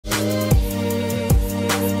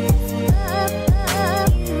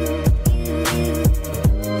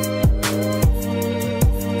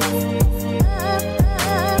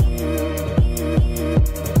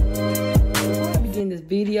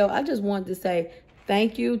video, I just wanted to say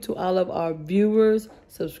thank you to all of our viewers,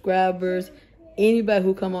 subscribers, anybody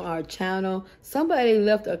who come on our channel. Somebody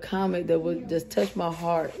left a comment that would just touch my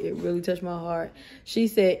heart. It really touched my heart. She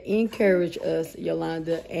said, encourage us,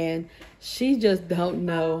 Yolanda. And she just don't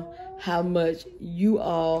know how much you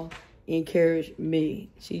all encourage me.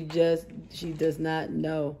 She does not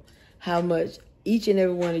know how much each and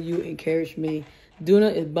every one of you encourage me.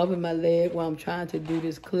 Duna is bumping my leg while I'm trying to do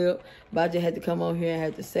this clip, but I just had to come on here and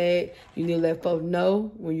had to say it. You need to let folks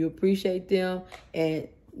know when you appreciate them, and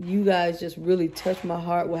you guys just really touch my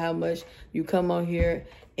heart with how much you come on here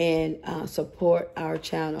and support our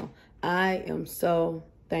channel. I am so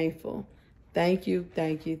thankful. Thank you,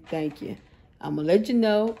 thank you, thank you. I'm going to let you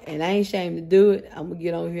know, and I ain't ashamed to do it. I'm going to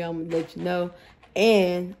get on here. I'm going to let you know.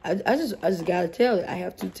 And I just got to tell it. I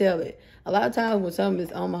have to tell it. A lot of times when something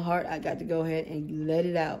is on my heart, I got to go ahead and let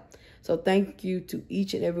it out. So thank you to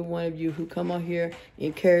each and every one of you who come on here,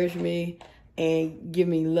 encourage me, and give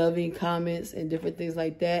me loving comments and different things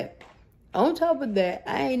like that. On top of that,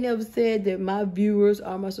 I ain't never said that my viewers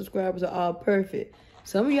or my subscribers are all perfect.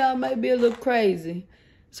 Some of y'all might be a little crazy.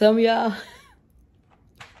 Some of y'all,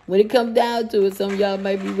 when it comes down to it, some of y'all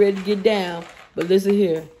might be ready to get down. But listen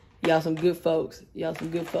here, y'all some good folks. Y'all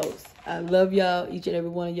some good folks. I love y'all, each and every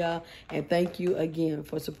one of y'all. And thank you again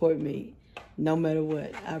for supporting me, no matter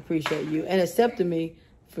what. I appreciate you and accepting me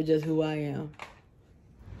for just who I am.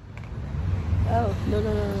 Oh, no.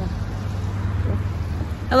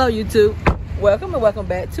 Hello, YouTube. Welcome and welcome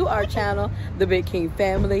back to our channel, The Big King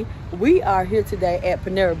Family. We are here today at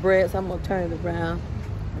Panera Bread, so I'm going to turn it around.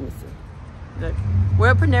 Let me see. Look, we're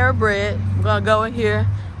at Panera Bread. We're going to go in here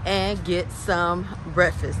and get some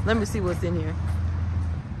breakfast. Let me see what's in here.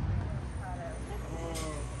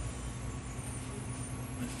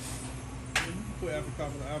 Put avocado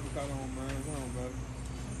on mine. Come on, buddy.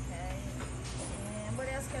 Okay. And what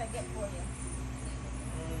else can I get for you?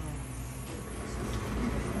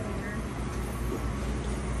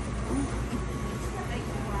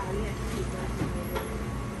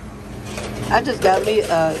 I just got me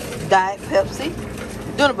a Diet Pepsi.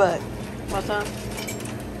 Dunabugking. What's up?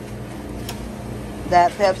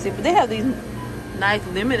 Diet Pepsi. But they have these nice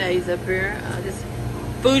lemonades up here. This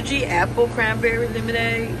Fuji apple cranberry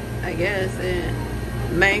lemonade, I guess,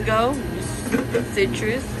 and mango,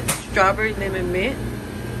 citrus, strawberry, lemon mint.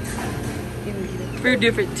 A few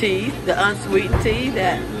different teas. The unsweetened tea,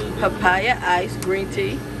 that papaya ice green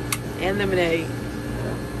tea, and lemonade.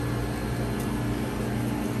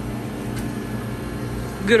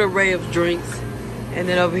 Good array of drinks. And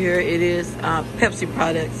then over here it is Pepsi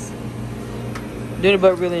products.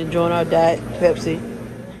 Dunabugking really enjoying our Diet Pepsi.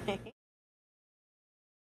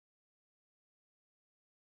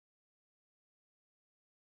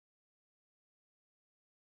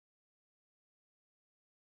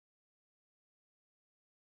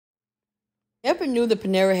 Never knew the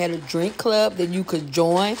Panera had a drink club that you could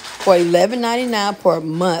join for $11.99 per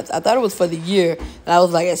month. I thought it was for the year, and I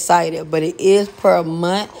was like excited, but it is per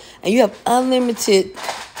month, and you have unlimited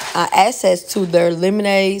access to their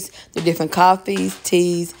lemonades, the different coffees,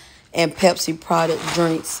 teas, and Pepsi product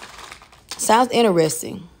drinks. Sounds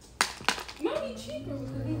interesting.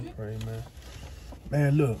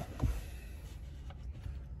 Man, look.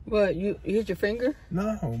 What, you hit your finger?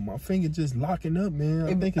 No, my finger just locking up, man. I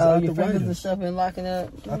think it's your arthritis. fingers and stuff been locking up?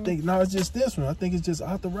 I think, no, it's just this one. I think it's just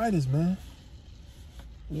arthritis, man.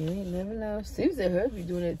 Yeah, you never know. Seems that hers be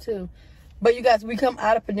doing it too. But you guys, we come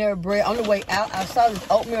out of Panera Bread. On the way out, I saw this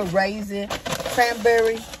oatmeal raisin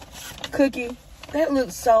cranberry cookie. That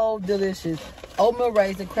looks so delicious. Oatmeal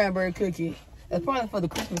raisin cranberry cookie. That's probably for the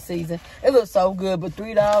Christmas season. It looks so good, but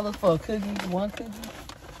 $3 for a cookie, one cookie.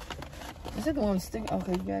 Is it the one with the sticker?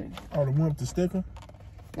 Okay, you got it. Oh, the one with the sticker?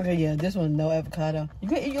 Okay, yeah, this one, no avocado. You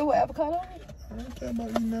can eat your with avocado on it? I don't care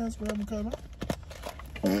about eating ass with avocado.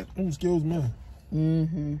 Oh, excuse me.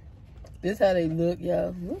 Mm-hmm. This how they look,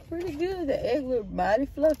 y'all. Look pretty good. The egg look mighty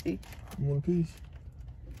fluffy. You want a piece?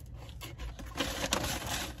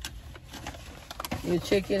 Your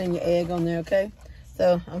chicken and your egg on there, okay?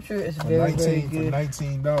 So, I'm sure it's very, very good. For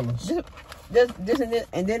 $19. This and this,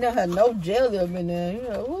 and then they'll have no jelly up in there. You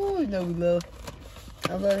know, ooh, you know we love.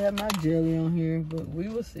 I love to have my jelly on here, but we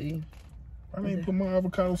will see. I mean, put my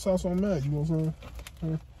avocado sauce on that. You want some?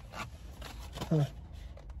 Come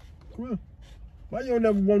on. Why you don't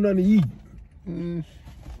never want nothing to eat?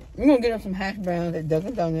 We're gonna get us some hash browns at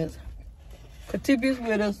Dunkin' Donuts. Cause Tippy's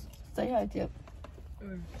with us. Say hi, Tip.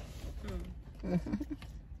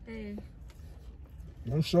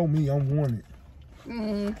 Don't show me. I'm wanted.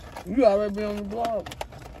 You already been on the blog.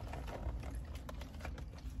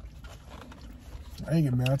 Dang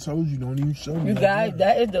it, man. I told you, don't even show me. You guys,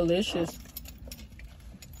 that is delicious.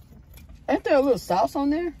 Ain't there a little sauce on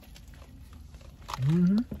there?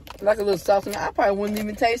 Mm-hmm. Like a little sauce on there. I probably wouldn't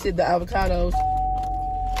even taste it, the avocados.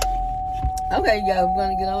 Okay, guys, we're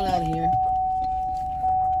going to get on out of here.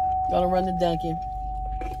 Gonna run the Dunkin'.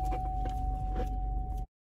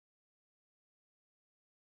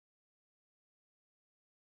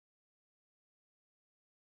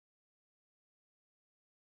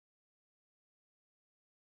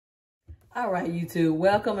 All right, YouTube,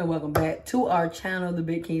 welcome and welcome back to our channel, the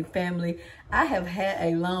Big King family. I have had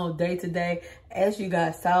a long day today. As you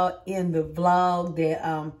guys saw in the vlog that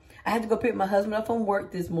I had to go pick my husband up from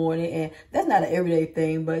work this morning, and that's not an everyday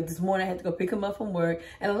thing, but this morning I had to go pick him up from work.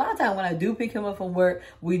 And a lot of times when I do pick him up from work,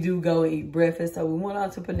 we do go and eat breakfast. So we went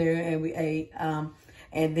on to Panera and we ate,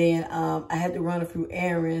 and then I had to run a few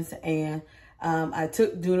errands, and I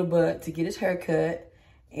took Dunabugking to get his haircut.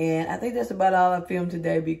 And I think that's about all I filmed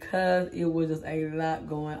today because it was just a lot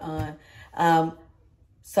going on.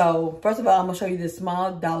 So first of all, I'm gonna show you this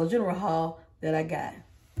small Dollar General haul that I got.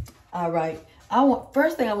 All right,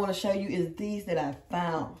 first thing I want to show you is these that I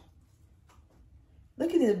found.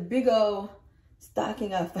 Look at this big old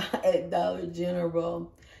stocking I found at Dollar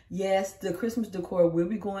General. Yes, the Christmas decor will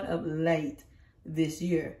be going up late this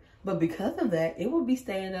year, but because of that, it will be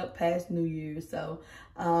staying up past New Year's. So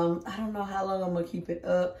I don't know how long I'm gonna keep it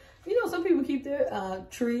up. You know, some people keep their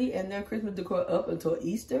tree and their Christmas decor up until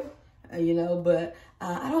Easter, you know, but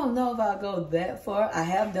I don't know if I'll go that far. I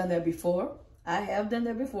have done that before.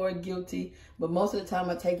 Guilty, but most of the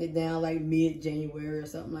time I take it down like mid-January or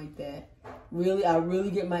something like that. Really, I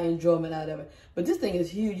really get my enjoyment out of it. But this thing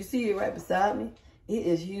is huge. You see it right beside me? It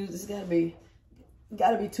is huge. It's gotta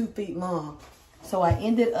be 2 feet long. So I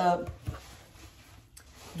ended up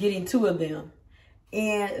getting 2 of them.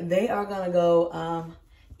 And they are going to go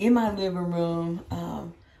in my living room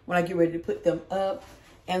when I get ready to put them up.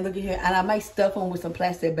 And look at here. And I might stuff them with some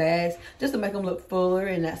plastic bags just to make them look fuller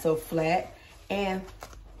and not so flat. And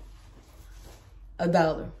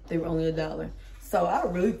 $1. They were only $1. So I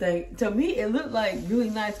really think, to me, it looked like really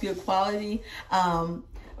nice, good quality.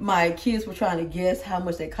 My kids were trying to guess how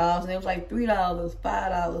much they cost, and it was like $3,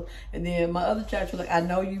 $5, and then my other child was like, "I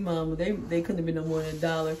know you, Mama. They couldn't have been no more than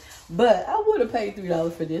 $1." But I would have paid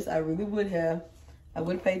 $3 for this. I really would have. I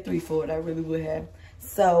would have paid $3 for it. I really would have.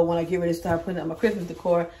 So when I get ready to start putting up my Christmas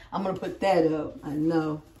decor, I'm gonna put that up. I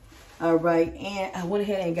know. All right, and I went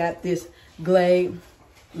ahead and got this Glade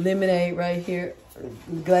lemonade right here.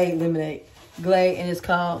 Glade lemonade, Glade, and it's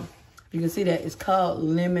called. You can see that it's called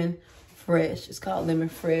Lemon Fresh. It's called Lemon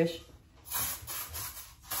Fresh.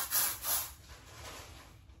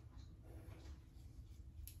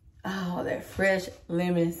 Oh, that fresh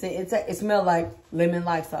lemon. See, it smells like lemon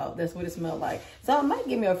Lysol. That's what it smelled like. So I might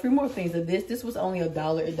give me a few more things of this. This was only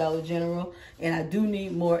 $1 at Dollar General, and I do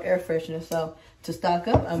need more air freshener. So to stock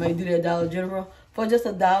up, I may do that at Dollar General for just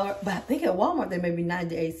 $1. But I think at Walmart they may be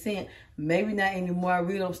 98 cents. Maybe not anymore. I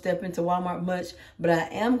really don't step into Walmart much, but I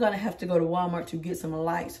am gonna have to go to Walmart to get some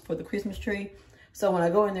lights for the Christmas tree. So when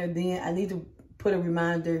I go in there, then I need to put a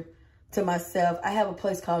reminder to myself. I have a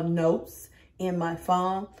place called Notes in my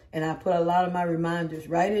phone, and I put a lot of my reminders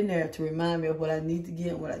right in there to remind me of what I need to get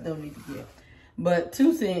and what I don't need to get. But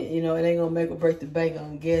 2 cents, you know, it ain't gonna make or break the bank,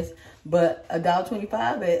 I guess. But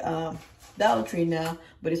 $1.25 at Dollar Tree now,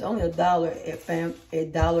 but it's only $1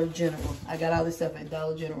 at Dollar General. I got all this stuff at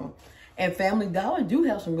Dollar General. And Family Dollar do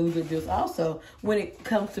have some really good deals also when it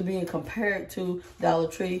comes to being compared to Dollar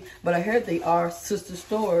Tree. But I heard they are sister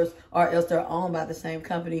stores, or else they're owned by the same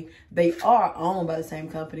company. They are owned by the same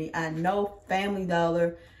company. I know Family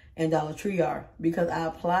Dollar and Dollar Tree are, because I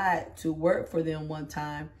applied to work for them one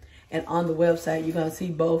time. And on the website, you're going to see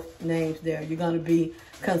both names there. You're going to be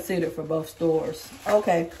considered for both stores.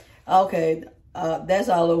 Okay. That's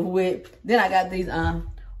all over with. Then I got these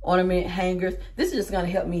ornament hangers. This is just gonna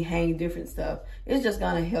help me hang different stuff. It's just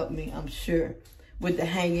gonna help me, I'm sure, with the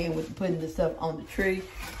hanging and with putting the stuff on the tree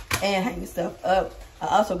and hanging stuff up. I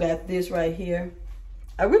also got this right here.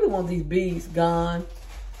 I really want these beads gone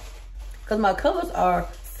because my colors are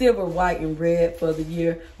silver, white, and red for the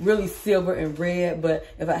year. Really silver and red, but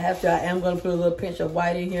if I have to, I am gonna put a little pinch of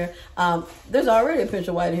white in here. There's already a pinch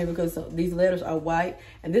of white in here because these letters are white,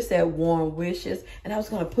 and this said Warm Wishes, and I was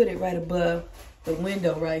gonna put it right above the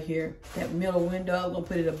window right here, that middle window. I'm gonna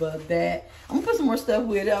put it above that. I'm gonna put some more stuff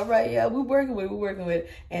with it. All right, yeah, we're working with it.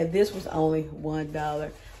 And this was only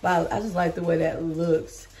 $1. But I just like the way that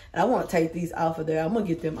looks. And I want to take these off of there. I'm gonna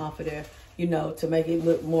get them off of there, you know, to make it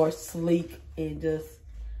look more sleek and just,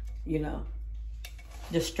 you know,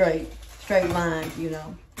 just straight lines, you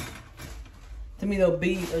know. To me, those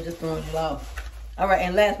beads are just throwing you off. All right,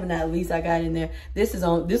 and last but not least, I got in there. This was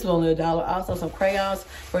only $1. Also, some crayons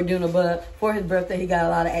for Dunabugking. For his birthday, he got a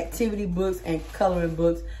lot of activity books and coloring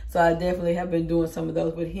books. So I definitely have been doing some of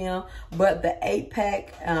those with him. But the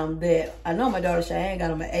 8-pack that I know my daughter Cheyenne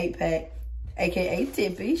got him an 8-pack, aka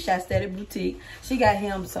Tippy, Cheyesthetic Boutique. She got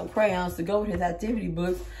him some crayons to go with his activity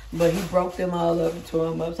books, but he broke them all up and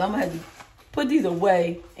tore them up. So I'm gonna have to put these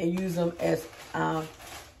away and use them as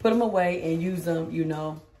put them away and use them, you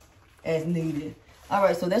know, as needed. All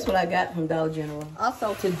right, so that's what I got from Dollar General.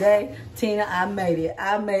 Also today, Tina, I made it.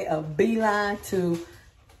 I made a beeline to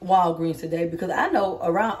Walgreens today because I know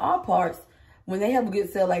around our parts, when they have a good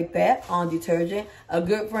sale like that on detergent, a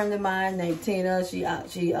good friend of mine named Tina, she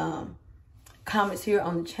comments here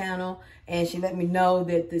on the channel, and she let me know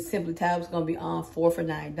that the Simply Tide was going to be on 4 for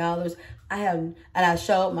 $9. I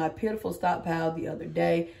showed my beautiful stockpile the other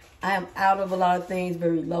day. I am out of a lot of things,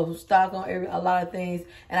 very low stock on a lot of things,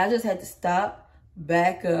 and I just had to stop,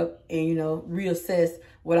 back up, and, you know, reassess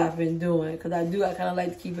what I've been doing, because I kind of like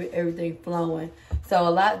to keep everything flowing. So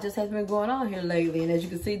a lot just has been going on here lately, and as you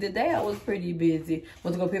can see today, I was pretty busy.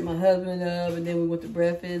 Went to go pick my husband up, and then we went to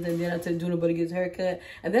breakfast, and then I took Dunabugking to get his haircut,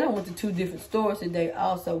 and then I went to 2 different stores today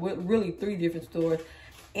also, really 3 different stores,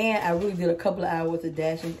 and I really did a couple of hours of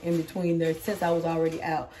dashing in between there since I was already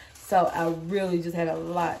out. So I really just had a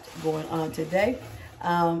lot going on today.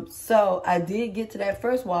 So I did get to that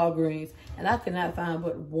first Walgreens, and I could not find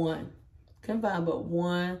but one. Couldn't find but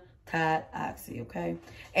one Tide Oxy, okay?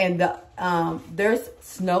 And there's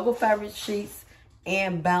Snuggle fabric sheets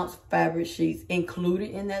and Bounce fabric sheets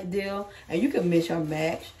included in that deal, and you can mix or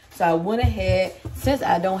match. So I went ahead, since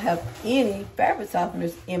I don't have any fabric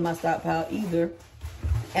softeners in my stockpile either,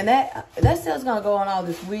 and that sale's gonna go on all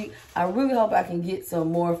this week. I really hope I can get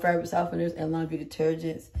some more fabric softeners and laundry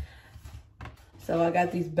detergents. So I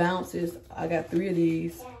got these bounces. I got 3 of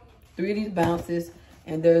these bounces,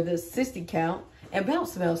 and they're the 60 count. And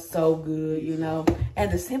Bounce smells so good, you know.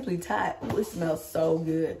 And the Simply Tide, ooh, it smells so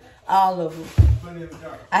good. All of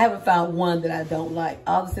them. I haven't found one that I don't like.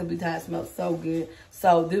 All the Simply Tide smells so good.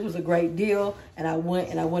 So this was a great deal, and I went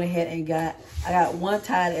ahead and I got 1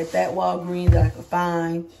 Tide at that Walgreens that I could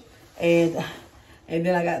find, and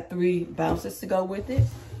then I got 3 bounces to go with it.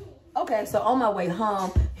 Okay, so on my way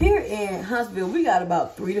home here in Huntsville, we got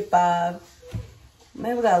about 3 to 5.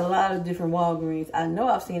 Man, we got a lot of different Walgreens. I know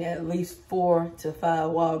I've seen at least 4 to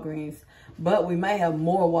 5 Walgreens, but we may have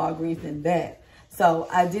more Walgreens than that. So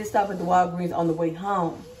I did stop at the Walgreens on the way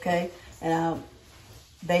home, okay? And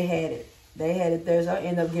they had it. They had it there, so I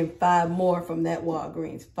ended up getting 5 more from that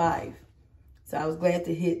Walgreens, 5. So I was glad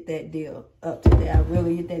to hit that deal up today. I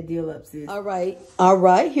really hit that deal up, sis. All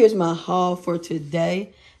right, here's my haul for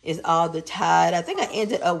today. It's all the Tide. I think I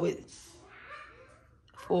ended up with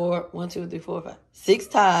 6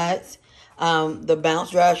 Tides, the Bounce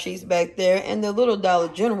dry sheets back there, and the little Dollar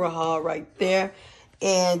General haul right there.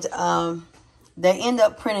 And they end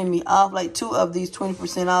up printing me off like 2 of these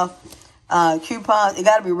 20% off coupons. It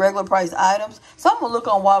got to be regular price items. So I'm gonna look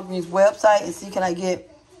on Walgreens website and see, can I get,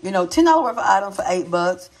 you know, $10 worth of items for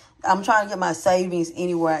 $8. I'm trying to get my savings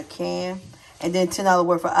anywhere I can, and then $10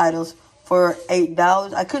 worth of items for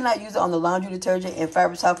 $8. I could not use it on the laundry detergent and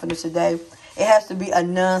fabric softeners today. It has to be a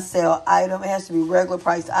non-sale item. It has to be regular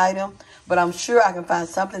price item. But I'm sure I can find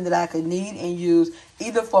something that I could need and use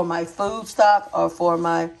either for my food stock or for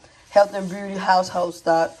my health and beauty household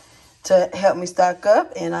stock to help me stock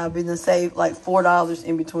up. And I've been to save like $4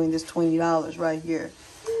 in between this $20 right here.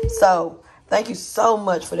 So thank you so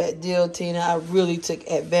much for that deal, Tina. I really took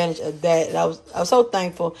advantage of that. And I was so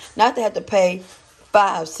thankful not to have to pay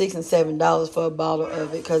 $5, $6, and $7 for a bottle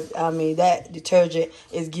of it, because I mean that detergent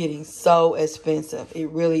is getting so expensive. It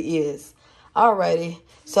really is. Alrighty,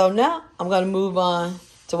 so now I'm gonna move on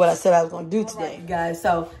to what I said I was gonna do today, right, guys.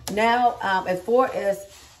 So now, as far as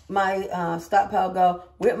my stockpile go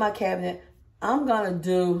with my cabinet, I'm gonna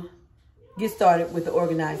get started with the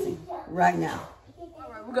organizing right now. All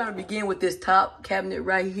right, we're gonna begin with this top cabinet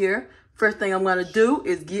right here. First thing I'm gonna do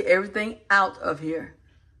is get everything out of here.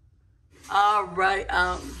 All right,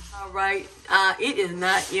 it is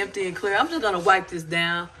not empty and clear. I'm just gonna wipe this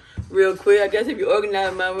down real quick. I guess if you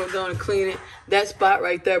organize mine, we're gonna clean it. That spot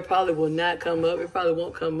right there probably will not come up. It probably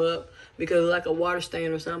won't come up because it's like a water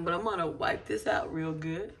stain or something, but I'm gonna wipe this out real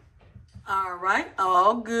good. All right,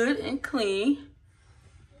 all good and clean.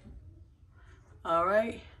 All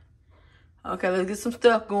right, Okay, let's get some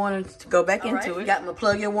stuff going and to go back into it. Got my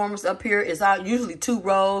plug-in warmers up here. It's out usually 2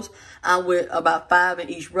 rows. I'm with about 5 in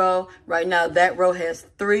each row. Right now, that row has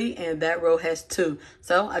 3 and that row has 2.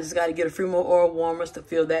 So I just got to get a few more oil warmers to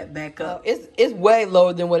fill that back up. It's way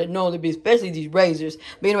lower than what it normally be, especially these razors.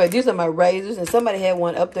 But anyway, these are my razors, and somebody had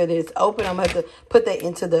one up there that's open. I'm going to have to put that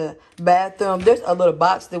into the bathroom. There's a little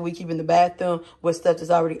box that we keep in the bathroom with stuff that's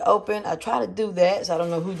already open. I try to do that, so I don't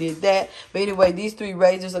know who did that. But anyway, these 3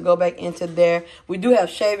 razors will go back into there. We do have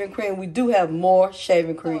shaving cream. We do have more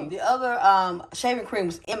shaving cream. The other shaving cream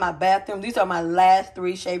was in my bathroom. These are my last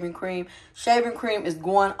 3 shaving cream. Shaving cream is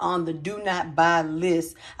going on the do not buy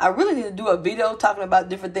list. I really need to do a video talking about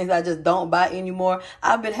different things I just don't buy anymore.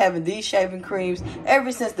 I've been having these shaving creams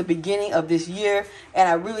ever since the beginning of this year, and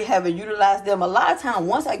I really haven't utilized them. A lot of times,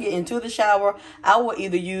 once I get into the shower, I will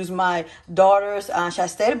either use my daughter's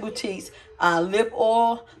Cheyesthetic Boutique's lip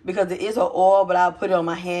oil, because it is an oil, but I'll put it on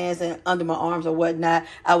my hands and under my arms or whatnot.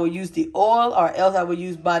 I will use the oil, or else I will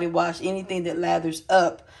use body wash, anything that lathers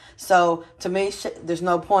up. So to me, there's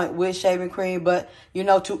no point with shaving cream, but you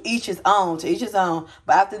know, to each his own, to each his own.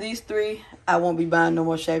 But after these 3, I won't be buying no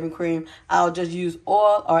more shaving cream. I'll just use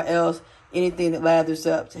oil or else anything that lathers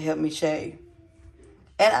up to help me shave.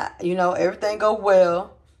 And you know, everything go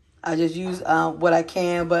well. I just use what I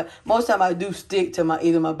can, but most time I do stick to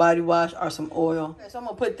either my body wash or some oil. Okay, so I'm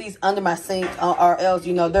gonna put these under my sink, or else,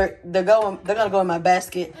 you know, they're gonna go in my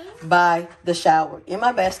basket by the shower. In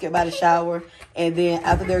my basket by the shower, and then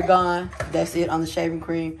after they're gone, that's it on the shaving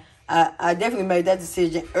cream. I definitely made that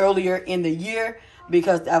decision earlier in the year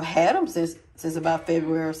because I've had them since about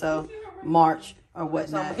February or so, March or whatnot.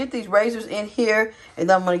 So I'm gonna get these razors in here, and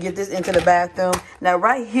then I'm gonna get this into the bathroom. Now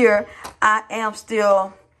right here, I am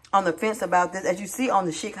still on the fence about this. As you see on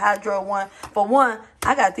the Chic Hydro one, for one,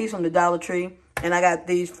 I got these from the Dollar Tree, and I got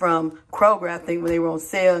these from Kroger, I think, when they were on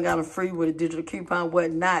sale, and got them free with a digital coupon,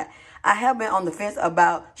 whatnot. I have been on the fence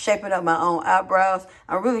about shaping up my own eyebrows.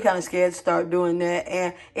 I'm really kind of scared to start doing that,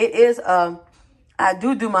 and it is, I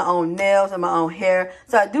do my own nails and my own hair,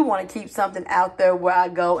 so I do want to keep something out there where I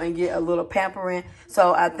go and get a little pampering.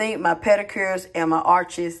 So I think my pedicures and my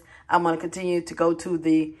arches, I'm going to continue to go to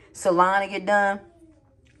the salon and get done.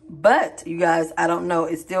 But, you guys, I don't know.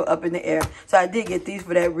 It's still up in the air. So I did get these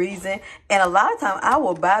for that reason. And a lot of times, I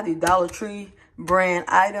will buy the Dollar Tree brand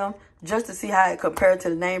item just to see how it compared to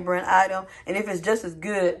the name brand item. And if it's just as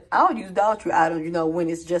good, I'll use Dollar Tree items, you know, when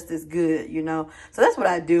it's just as good, you know. So that's what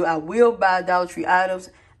I do. I will buy Dollar Tree items.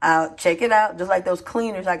 I'll check it out, just like those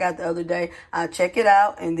cleaners I got the other day. I'll check it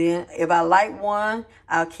out, and then if I like one,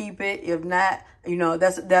 I'll keep it. If not, you know,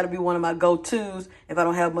 that'll be one of my go-tos if I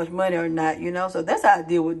don't have much money or not, you know. So that's how I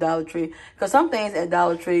deal with Dollar Tree, because some things at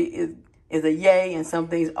Dollar Tree is a yay, and some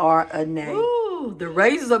things are a nay. Ooh, the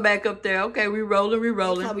razors are back up there. Okay, we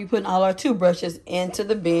rolling. I'll be putting all our toothbrushes into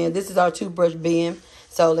the bin. This is our toothbrush bin.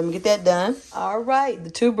 So let me get that done. All right,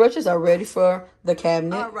 the toothbrushes are ready for the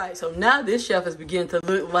cabinet. All right, so now this shelf is beginning to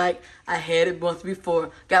look like I had it once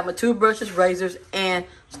before. Got my toothbrushes, razors, and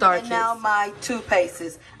star kits. And now my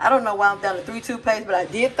toothpastes. I don't know why I'm down to 3 toothpastes, but I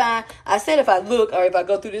did find, I said if I look or if I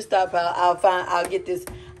go through this Stockpile, I'll get this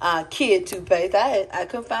kid toothpaste. I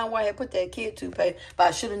couldn't find where I had put that kid toothpaste, but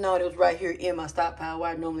I should have known it was right here in my Stockpile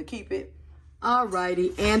where I normally keep it.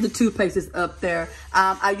 Alrighty, and the toothpaste is up there.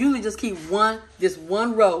 I usually just keep just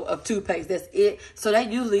one row of toothpaste. That's it. So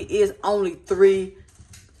that usually is only 3.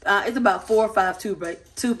 It's about 4 or 5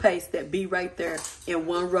 toothpaste that be right there in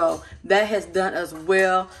one row. That has done us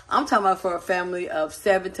well. I'm talking about for a family of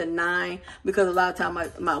 7 to 9, because a lot of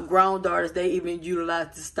times my grown daughters, they even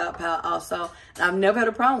utilize the Stockpile also. And I've never had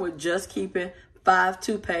a problem with just keeping 5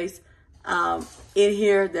 toothpaste in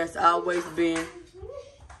here. That's always been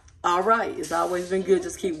all right. It's always been good.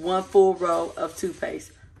 Just keep 1 full row of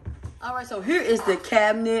toothpaste. All right, so here is the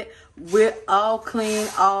cabinet with all clean,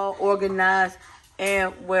 all organized,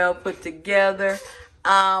 and well put together,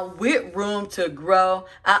 with room to grow.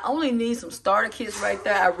 I only need some starter kits right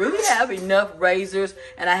there. I really have enough razors,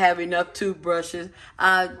 and I have enough toothbrushes.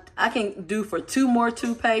 I can do for 2 more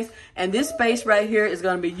toothpaste, and this space right here is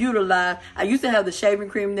going to be utilized. I used to have the shaving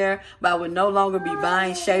cream there, but I would no longer be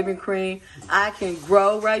buying shaving cream. I can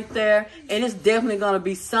grow right there, and it's definitely going to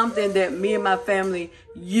be something that me and my family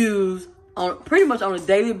use on pretty much on a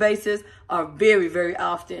daily basis, or very, very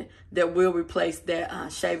often, that will replace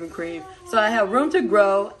that shaving cream. So I have room to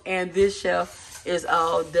grow, and this shelf is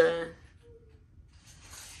all done.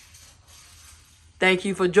 Thank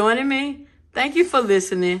you for joining me. Thank you for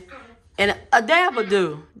listening. And a dab will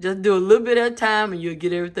do. Just do a little bit at a time, and you'll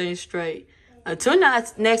get everything straight. Until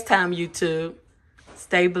next time, YouTube,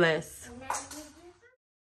 stay blessed.